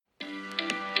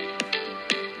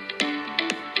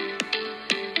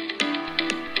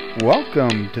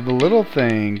Welcome to the Little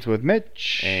Things with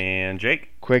Mitch. And Jake.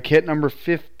 Quick hit number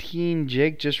 15.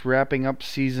 Jake, just wrapping up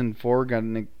season 4. Got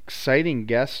an exciting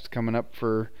guest coming up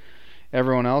for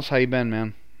everyone else. How you been,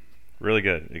 man? Really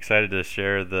good. Excited to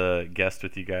share the guest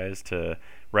with you guys to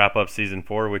wrap up season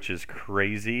 4, which is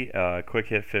crazy. Quick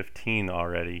hit 15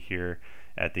 already here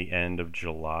at the end of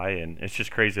July, and it's just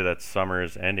crazy that summer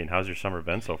is ending. How's your summer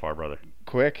been so far, brother?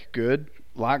 Quick, good.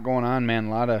 A lot going on, man.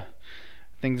 A lot of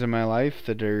things in my life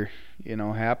that are,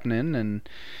 happening, and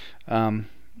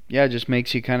it just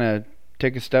makes you kind of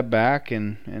take a step back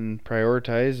and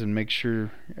prioritize and make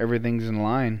sure everything's in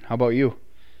line. How about you?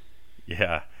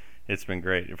 Yeah, it's been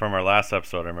great. From our last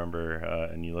episode, I remember,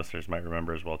 and you listeners might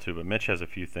remember as well too, but Mitch has a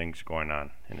few things going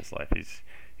on in his life.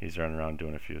 He's running around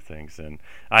doing a few things, and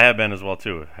I have been as well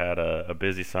too. Had a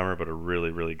busy summer, but a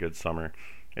really, really good summer.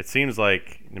 It seems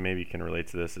like, maybe you can relate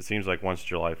to this, it seems like once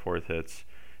July 4th hits,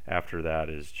 after that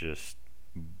is just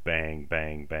bang,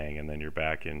 bang, bang, and then you're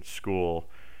back in school.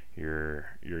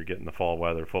 You're getting the fall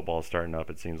weather. Football's starting up.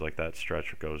 It seems like that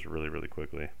stretch goes really, really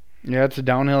quickly. Yeah, it's a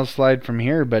downhill slide from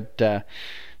here, but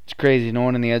it's crazy. No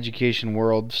one in the education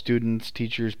world, students,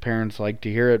 teachers, parents like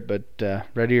to hear it, but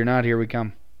ready or not, here we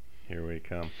come. Here we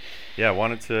come. Yeah, I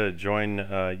wanted to join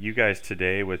you guys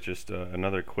today with just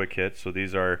another quick hit. So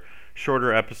these are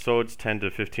shorter episodes, 10 to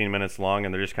 15 minutes long,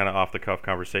 and they're just kind of off-the-cuff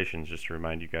conversations, just to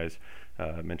remind you guys.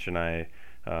 Mitch and I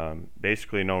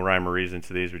basically no rhyme or reason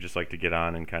to these. We just like to get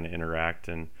on and kind of interact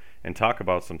and talk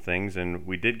about some things. And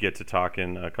we did get to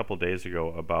talking a couple days ago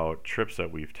about trips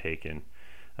that we've taken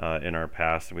in our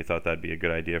past, and we thought that'd be a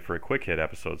good idea for a quick hit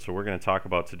episode. So we're going to talk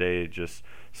about today just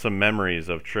some memories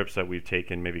of trips that we've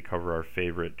taken, maybe cover our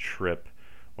favorite trip,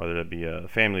 whether it be a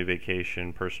family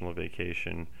vacation, personal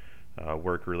vacation,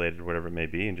 work related, whatever it may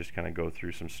be, and just kind of go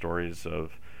through some stories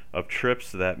of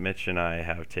trips that Mitch and I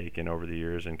have taken over the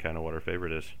years and kind of what our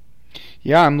favorite is.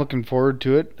 Yeah, I'm looking forward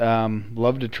to it.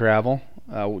 Love to travel.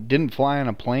 Didn't fly on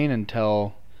a plane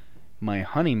until my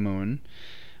honeymoon.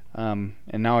 And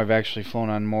now I've actually flown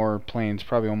on more planes,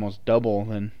 probably almost double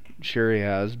than Sherry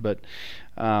has. But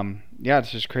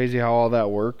it's just crazy how all that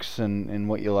works and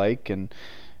what you like. And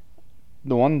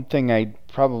the one thing I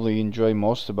probably enjoy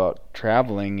most about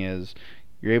traveling is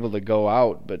you're able to go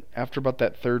out, but after about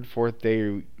that third, fourth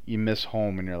day, you miss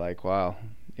home, and you're like, wow.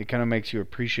 It kind of makes you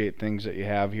appreciate things that you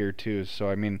have here too. So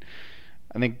I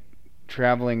think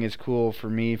traveling is cool for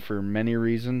me for many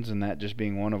reasons, and that just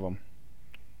being one of them.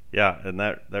 Yeah, and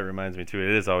that reminds me too.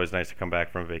 It is always nice to come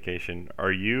back from vacation.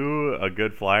 Are you a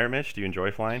good flyer, Mitch? Do you enjoy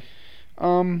flying?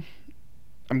 I'm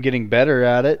getting better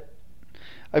at it.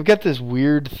 I've got this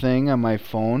weird thing on my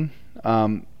phone.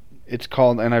 It's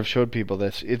called, and I've showed people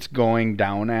this, it's Going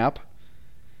Down app.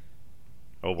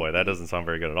 Oh boy, that doesn't sound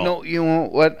very good at all. No, you know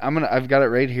what? I've got it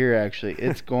right here actually.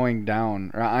 It's Going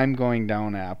Down, or I'm Going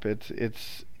Down app.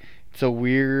 It's a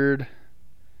weird.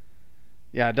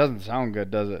 Yeah, it doesn't sound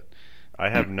good, does it? I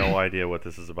have no idea what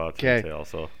this is about to entail.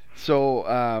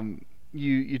 So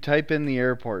you type in the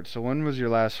airport. So when was your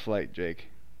last flight, Jake?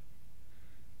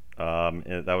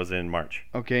 That was in March.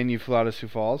 Okay, and you flew out of Sioux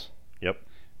Falls? Yep.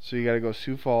 So you got to go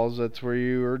Sioux Falls. That's where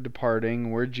you were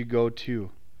departing. Where'd you go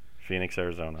to? Phoenix,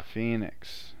 Arizona.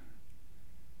 Phoenix.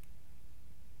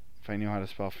 If I knew how to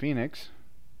spell Phoenix.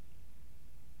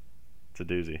 It's a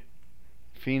doozy.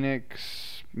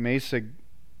 Phoenix Mesa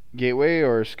Gateway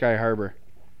or Sky Harbor?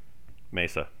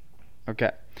 Mesa.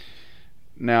 Okay.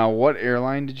 Now, what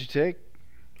airline did you take?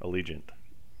 Allegiant.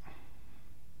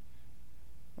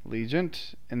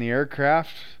 Allegiant. And the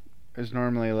aircraft is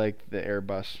normally like the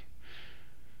Airbus.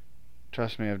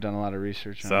 Trust me, I've done a lot of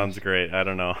research on Sounds this. Great. I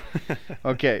don't know.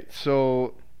 Okay,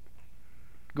 so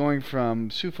going from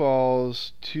Sioux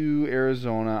Falls to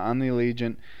Arizona on the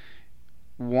Allegiant,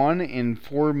 1 in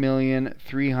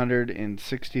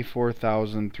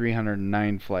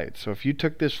 4,364,309 flights. So if you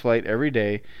took this flight every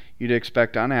day, you'd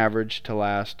expect on average to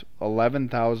last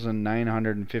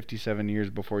 11,957 years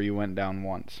before you went down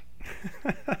once.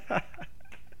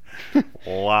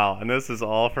 Wow, and this is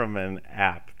all from an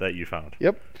app that you found.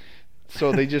 Yep.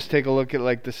 So they just take a look at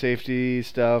like the safety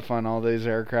stuff on all these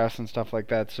aircrafts and stuff like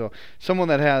that. So someone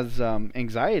that has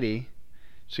anxiety,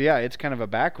 so yeah, it's kind of a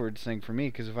backwards thing for me,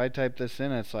 because if I type this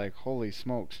in, it's like, holy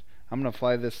smokes, I'm going to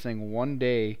fly this thing one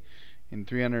day in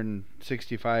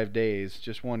 365 days,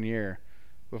 just 1 year.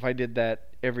 But if I did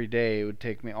that every day, it would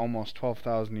take me almost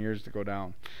 12,000 years to go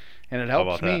down. And it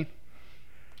helps me.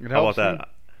 How about that?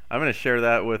 I'm going to share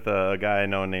that with a guy I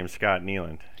know named Scott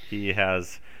Nealand. He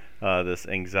has this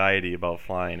anxiety about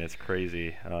flying. It's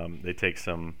crazy. They take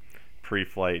some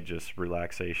pre-flight just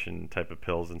relaxation type of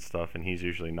pills and stuff, and he's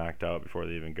usually knocked out before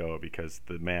they even go because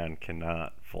the man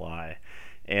cannot fly.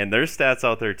 And there's stats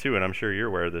out there too, and I'm sure you're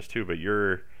aware of this too, but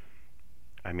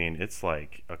I mean, it's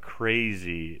like a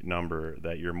crazy number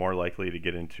that you're more likely to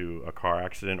get into a car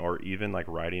accident or even like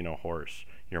riding a horse.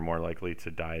 You're more likely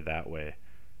to die that way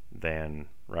than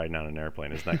riding on an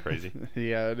airplane. Isn't that crazy?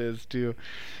 Yeah, it is too.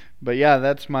 But yeah,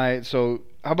 that's my. So,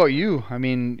 how about you? I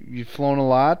mean, you've flown a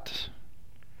lot.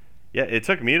 Yeah, it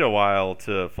took me a while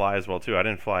to fly as well too. I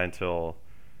didn't fly until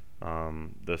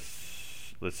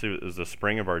this. Let's see, it was the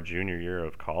spring of our junior year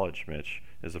of college. Mitch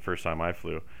is the first time I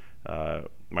flew.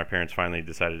 My parents finally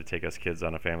decided to take us kids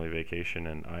on a family vacation,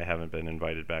 and I haven't been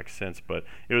invited back since. But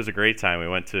it was a great time. We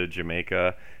went to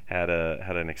Jamaica, had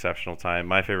an exceptional time.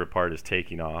 My favorite part is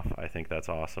taking off. I think that's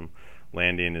awesome.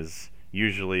 Landing is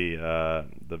usually the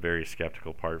very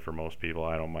skeptical part for most people.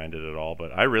 I don't mind it at all,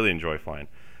 but I really enjoy flying.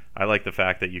 I like the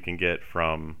fact that you can get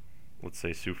from, let's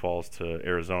say, Sioux Falls to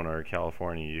Arizona or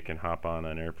California. You can hop on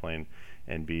an airplane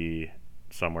and be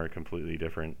somewhere completely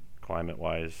different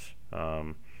climate-wise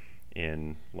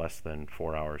in less than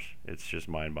 4 hours. It's just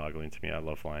mind-boggling to me. I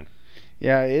love flying.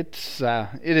 Yeah, it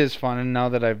is fun, and now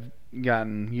that I've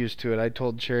gotten used to it, I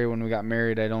told Sherry when we got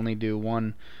married I'd only do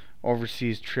one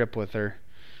overseas trip with her.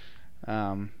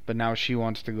 But now she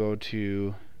wants to go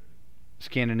to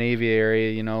Scandinavia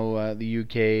area, the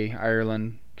UK,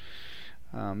 Ireland,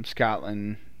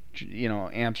 Scotland,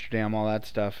 Amsterdam, all that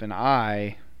stuff, and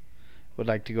I would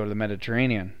like to go to the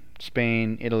Mediterranean,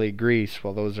 Spain, Italy, Greece.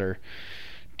 Well, those are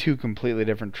two completely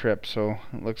different trips, so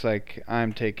it looks like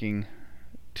I'm taking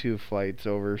two flights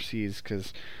overseas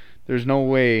because there's no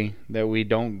way that we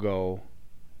don't go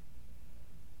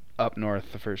up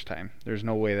north the first time. There's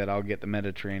no way that I'll get the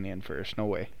Mediterranean first. No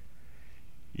way.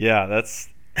 Yeah, that's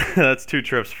that's two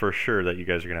trips for sure that you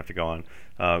guys are gonna have to go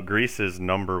on. Greece is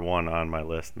number one on my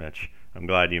list, Mitch. I'm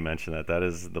glad you mentioned that. That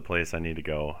is the place I need to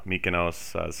go.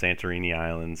 Mykonos, Santorini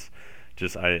Islands.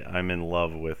 I'm in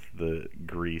love with the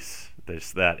Greece.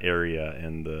 There's that area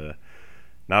and the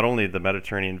not only the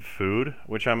Mediterranean food,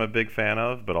 which I'm a big fan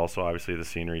of, but also obviously the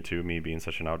scenery too. Me being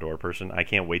such an outdoor person, I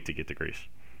can't wait to get to Greece.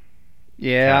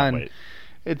 Yeah, Cannot and wait.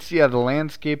 it's the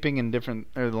landscaping and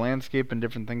the landscape and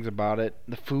different things about it.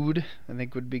 The food I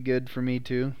think would be good for me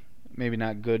too. Maybe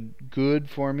not good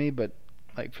for me, but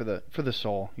like for the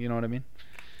soul. You know what I mean?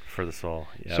 For the soul,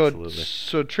 yeah, So absolutely.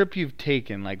 so trip you've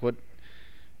taken, like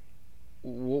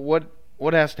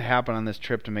what has to happen on this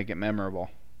trip to make it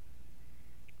memorable?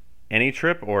 Any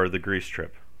trip or the Greece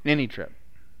trip? Any trip.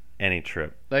 Any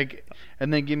trip. Like,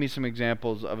 and then give me some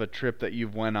examples of a trip that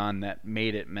you've went on that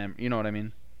made it you know what I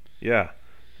mean? Yeah.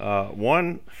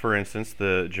 One, for instance,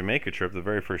 the Jamaica trip, the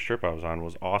very first trip I was on,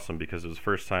 was awesome because it was the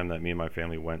first time that me and my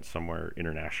family went somewhere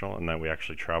international and that we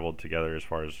actually traveled together as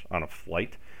far as on a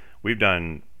flight. We've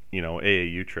done,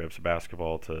 AAU trips,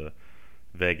 basketball to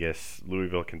Vegas,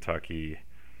 Louisville, Kentucky,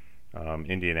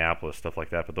 Indianapolis, stuff like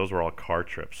that, but those were all car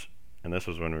trips. And this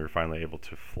was when we were finally able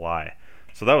to fly.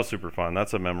 So that was super fun.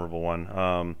 That's a memorable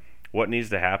one. What needs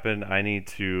to happen? I need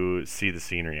to see the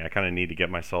scenery. I kind of need to get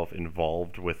myself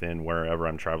involved within wherever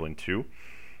I'm traveling to.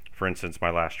 For instance, my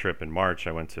last trip in March,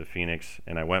 I went to Phoenix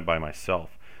and I went by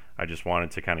myself. I just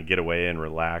wanted to kind of get away and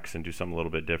relax and do something a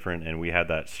little bit different. And we had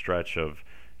that stretch of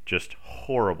just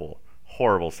horrible,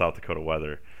 horrible South Dakota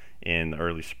weather in the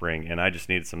early spring. And I just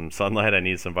needed some sunlight. I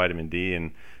needed some vitamin D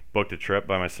and booked a trip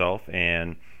by myself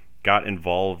and got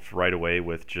involved right away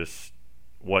with just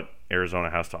what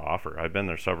Arizona has to offer. I've been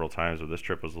there several times, but this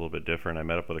trip was a little bit different. I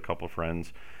met up with a couple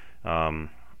friends.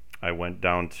 I went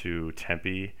down to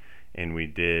Tempe and we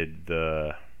did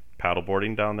the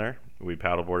paddleboarding down there. We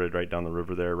paddleboarded right down the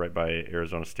river there, right by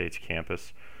Arizona State's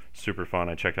campus. Super fun.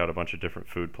 I checked out a bunch of different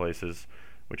food places,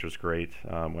 which was great.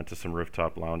 Went to some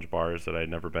rooftop lounge bars that I had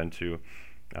never been to.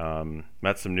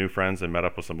 Met some new friends and met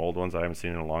up with some old ones I haven't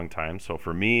seen in a long time. So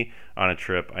for me, on a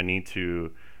trip, I need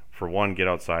to, for one, get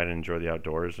outside and enjoy the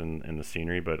outdoors and the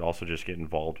scenery, but also just get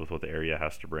involved with what the area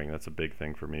has to bring. That's a big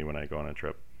thing for me when I go on a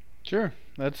trip. Sure.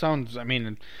 That sounds. I mean,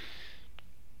 it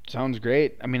sounds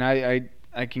great. I mean,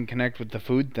 I can connect with the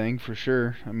food thing for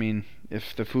sure. I mean,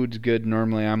 if the food's good,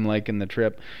 normally I'm liking the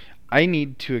trip. I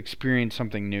need to experience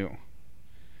something new.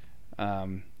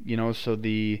 So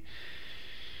the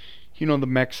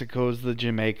Mexicos, the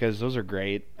Jamaicas, those are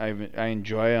great. I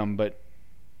enjoy them, but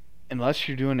unless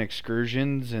you're doing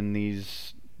excursions and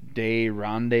these day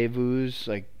rendezvous,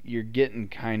 like you're getting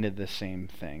kind of the same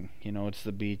thing. It's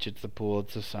the beach, it's the pool,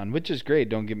 it's the sun, which is great.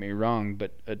 Don't get me wrong,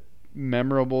 but a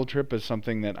memorable trip is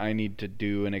something that I need to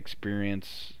do and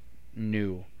experience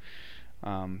new.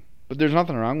 But there's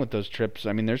nothing wrong with those trips.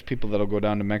 I mean, there's people that'll go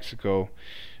down to Mexico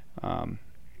um,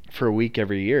 for a week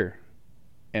every year,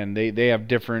 and they have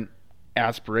different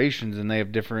aspirations and they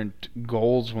have different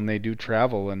goals when they do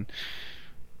travel, and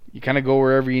you kind of go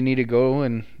wherever you need to go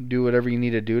and do whatever you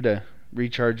need to do to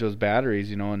recharge those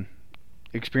batteries, and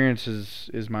experience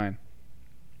is mine.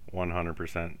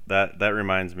 100%. That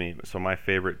reminds me. So my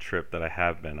favorite trip that I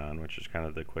have been on, which is kind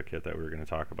of the quick hit that we were going to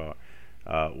talk about,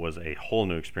 was a whole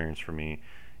new experience for me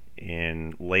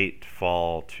in late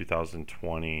fall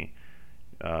 2020.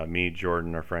 Me,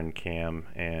 Jordan, our friend Cam,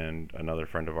 and another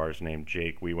friend of ours named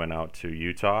Jake, we went out to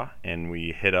Utah and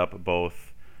we hit up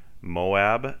both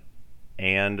Moab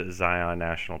and Zion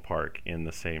National Park in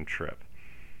the same trip.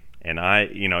 And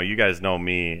you guys know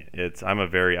me. I'm a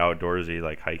very outdoorsy,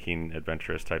 like hiking,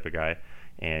 adventurous type of guy.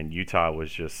 And Utah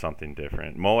was just something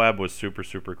different. Moab was super,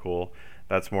 super cool.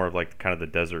 That's more of like kind of the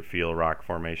desert feel, rock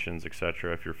formations,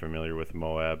 etc. If you're familiar with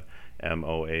Moab,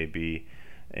 Moab,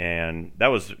 and that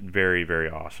was very, very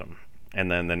awesome. And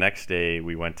then the next day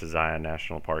we went to Zion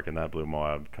National Park, and that blew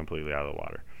Moab completely out of the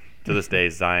water. To this day,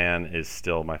 Zion is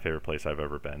still my favorite place I've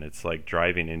ever been. It's like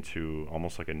driving into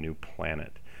almost like a new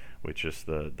planet, with just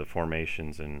the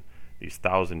formations and these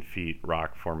 1,000 feet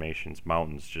rock formations,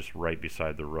 mountains just right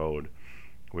beside the road.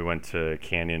 We went to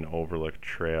Canyon Overlook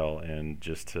Trail, and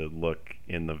just to look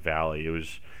in the valley,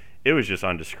 it was just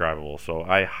undescribable. So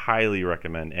I highly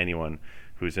recommend anyone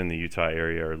who's in the Utah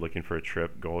area or looking for a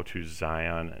trip, go to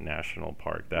Zion National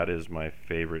Park. That is my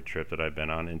favorite trip that I've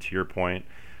been on. And to your point,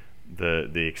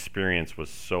 the experience was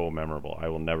so memorable. I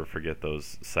will never forget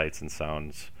those sights and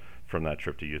sounds from that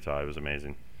trip to Utah. It was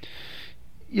amazing.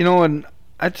 And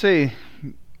I'd say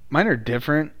mine are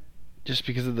different just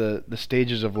because of the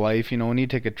stages of life. When you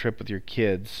take a trip with your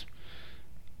kids,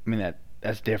 I mean,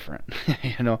 that's different.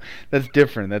 That's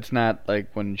different. That's not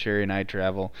like when Sherry and I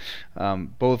travel.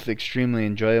 Both extremely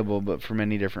enjoyable, but for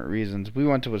many different reasons. We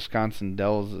went to Wisconsin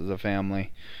Dells as a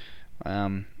family.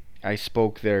 I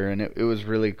spoke there, and it was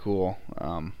really cool.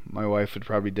 My wife would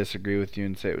probably disagree with you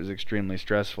and say it was extremely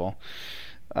stressful.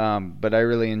 But I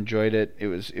really enjoyed it. It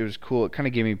was cool. It kind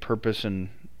of gave me purpose in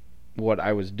what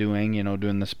I was doing,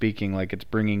 doing the speaking. Like, it's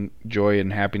bringing joy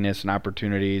and happiness and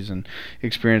opportunities and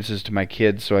experiences to my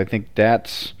kids. So I think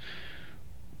that's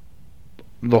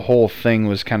the whole thing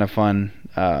was kind of fun.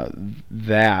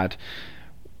 That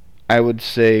I would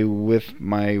say with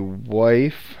my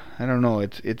wife, I don't know.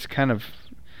 It's kind of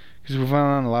because we've went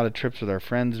on a lot of trips with our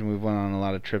friends, and we've went on a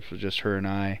lot of trips with just her and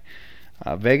I.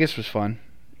 Vegas was fun.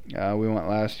 We went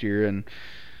last year, and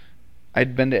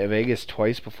I'd been to Vegas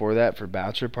twice before that for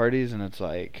bachelor parties, and it's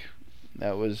like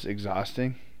that was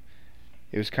exhausting.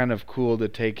 It was kind of cool to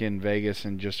take in Vegas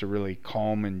in just a really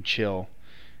calm and chill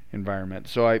environment.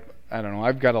 So I don't know.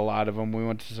 I've got a lot of them. We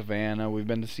went to Savannah. We've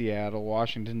been to Seattle,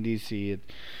 Washington D.C.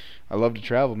 I love to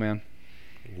travel, man.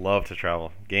 Love to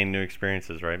travel, gain new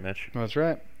experiences, right, Mitch? That's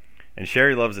right. And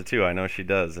Sherry loves it too. I know she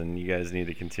does, and you guys need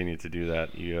to continue to do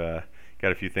that. You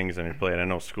got a few things on your plate. I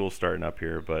know school's starting up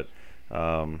here, but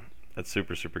that's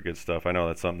super, super good stuff. I know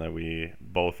that's something that we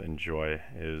both enjoy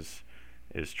is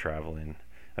traveling.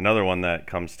 Another one that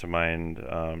comes to mind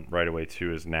right away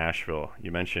too is Nashville.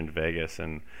 You mentioned Vegas,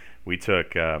 and we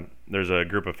took there's a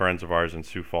group of friends of ours in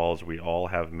Sioux Falls. We all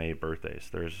have May birthdays.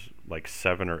 There's like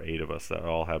 7 or 8 of us that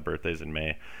all have birthdays in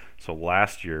May. So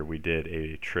last year we did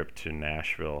a trip to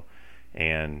Nashville,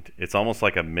 and it's almost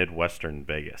like a Midwestern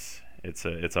Vegas. It's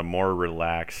a more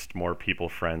relaxed, more people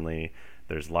friendly.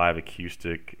 There's live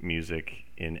acoustic music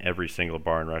in every single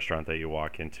bar and restaurant that you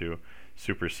walk into.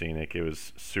 Super scenic. It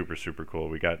was super, super cool.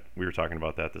 We were talking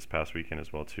about that this past weekend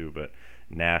as well too. But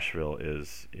Nashville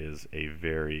is a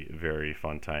very, very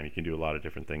fun time. You can do a lot of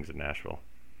different things in Nashville.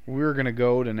 We were gonna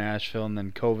go to Nashville, and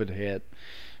then COVID hit.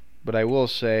 But I will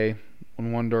say,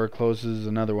 when one door closes,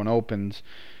 another one opens.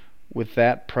 With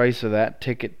that price of that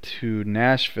ticket to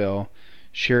Nashville,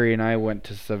 Sherry and I went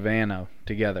to Savannah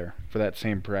together for that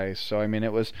same price. So I mean,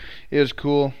 it was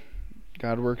cool.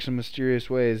 God works in mysterious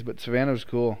ways, but Savannah was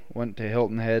cool. Went to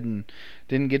Hilton Head and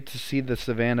didn't get to see the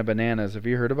Savannah Bananas. Have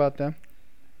you heard about them?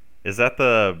 Is that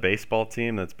the baseball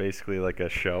team that's basically like a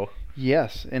show?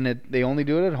 Yes, and they only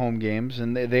do it at home games,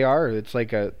 and they are. It's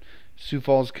like a Sioux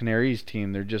Falls Canaries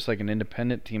team. They're just like an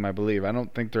independent team, I believe. I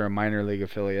don't think they're a minor league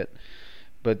affiliate,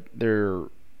 but they're,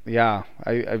 yeah,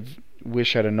 I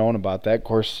wish I'd have known about that. Of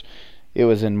course, it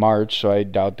was in March, so I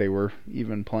doubt they were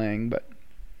even playing. But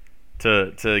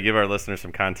to give our listeners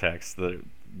some context, the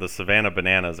Savannah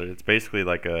Bananas, it's basically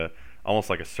like almost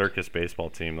like a circus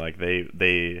baseball team. Like they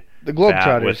the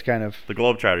Globetrotters, kind of. The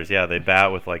Globetrotters, yeah. They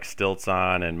bat with like stilts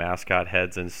on and mascot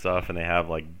heads and stuff, and they have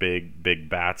like big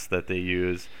bats that they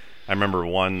use. I remember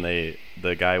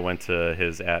the guy went to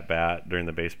his at bat during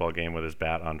the baseball game with his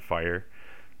bat on fire.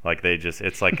 Like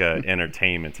it's like a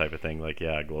entertainment type of thing. Like,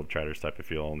 yeah, Globetrotters type of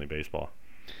feel, only baseball.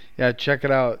 Yeah, check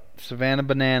it out, Savannah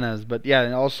Bananas. But yeah,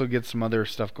 and also get some other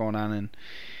stuff going on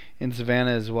in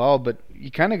Savannah as well. But you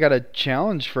kind of got a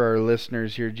challenge for our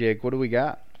listeners here, Jake. What do we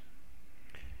got?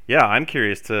 Yeah, I'm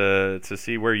curious to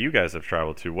see where you guys have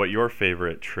traveled to, what your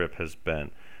favorite trip has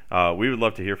been. We would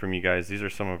love to hear from you guys. These are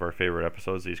some of our favorite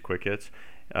episodes, these quick hits,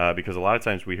 because a lot of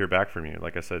times we hear back from you.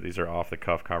 Like I said, these are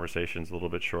off-the-cuff conversations, a little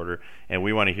bit shorter, and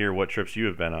we want to hear what trips you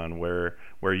have been on, where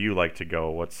you like to go,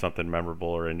 what's something memorable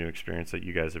or a new experience that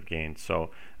you guys have gained. So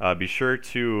be sure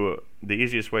to, the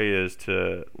easiest way is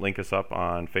to link us up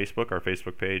on Facebook, our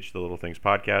Facebook page, The Little Things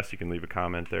Podcast. You can leave a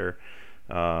comment there.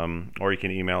 Or you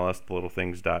can email us,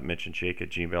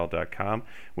 thelittlethingsmitchandjake@gmail.com.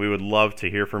 We would love to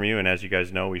hear from you, and as you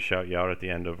guys know, we shout you out at the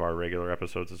end of our regular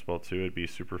episodes as well too. It'd be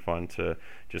super fun to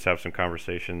just have some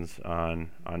conversations on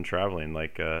traveling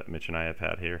like Mitch and I have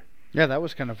had here. Yeah, that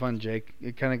was kind of fun, Jake.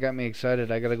 It kind of got me excited.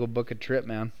 I got to go book a trip,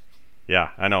 man.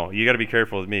 Yeah, I know. You got to be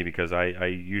careful with me because I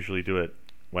usually do it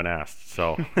when asked.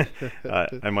 So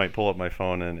I might pull up my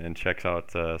phone and check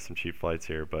out some cheap flights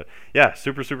here. But yeah,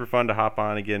 super fun to hop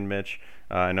on again, Mitch.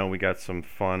 I know we got some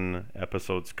fun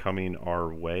episodes coming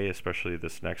our way, especially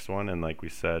this next one. And like we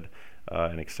said,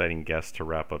 an exciting guest to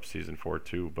wrap up season 4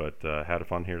 too. But had a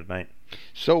fun here tonight.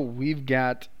 So we've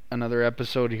got another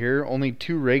episode here. Only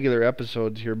 2 regular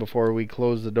episodes here before we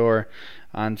close the door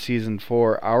on season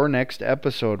 4. Our next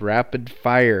episode, Rapid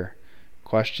Fire.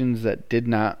 Questions that did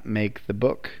not make the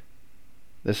book.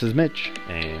 This is Mitch.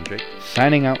 And Jake.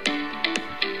 Signing out.